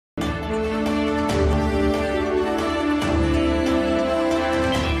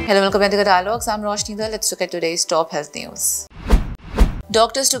Hello, welcome to Medical Dialogues. I'm Roshni. Let's look at today's top health news.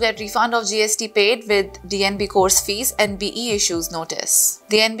 Doctors to get refund of GST paid with DNB course fees, NBE issues notice.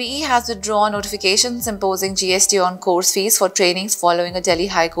 The NBE has withdrawn notifications imposing GST on course fees for trainings following a Delhi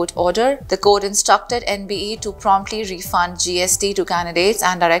High Court order. The court instructed NBE to promptly refund GST to candidates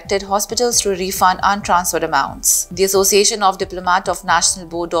and directed hospitals to refund untransferred amounts. The Association of Diplomat of National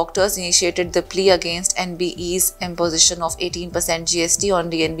Board Doctors initiated the plea against NBE's imposition of 18% GST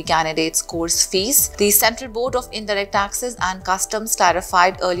on DNB candidates' course fees. The Central Board of Indirect Taxes and Customs clarified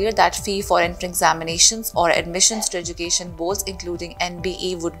earlier that fee for entering examinations or admissions to education boards including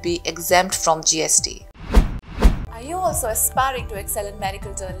NBE would be exempt from GST. Are you also aspiring to excel in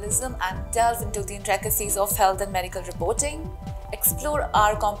medical journalism and delve into the intricacies of health and medical reporting? Explore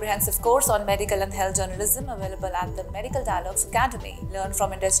our comprehensive course on medical and health journalism available at the Medical Dialogues Academy. Learn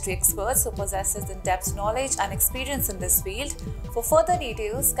from industry experts who possesses in-depth knowledge and experience in this field. For further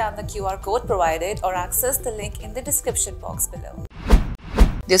details, scan the QR code provided or access the link in the description box below.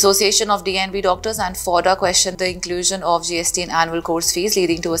 The Association of DNB Doctors and FODA questioned the inclusion of GST in annual course fees,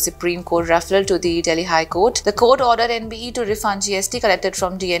 leading to a Supreme Court referral to the Delhi High Court. The court ordered NBE to refund GST collected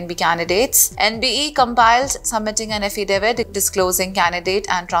from DNB candidates. NBE compiled submitting an affidavit disclosing candidate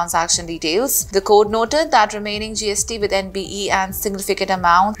and transaction details. The court noted that remaining GST with NBE and significant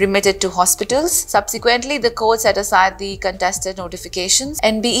amount remitted to hospitals. Subsequently, the court set aside the contested notifications.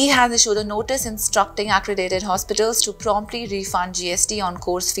 NBE has issued a notice instructing accredited hospitals to promptly refund GST on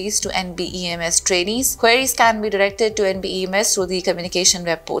course fees to NBEMS trainees. Queries can be directed to NBEMS through the communication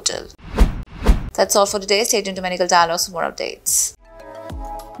web portal. That's all for today. Stay tuned to Medical Dialogues for more updates.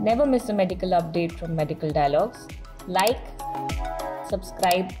 Never miss a medical update from Medical Dialogues. Like,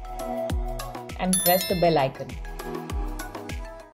 subscribe, and press the bell icon.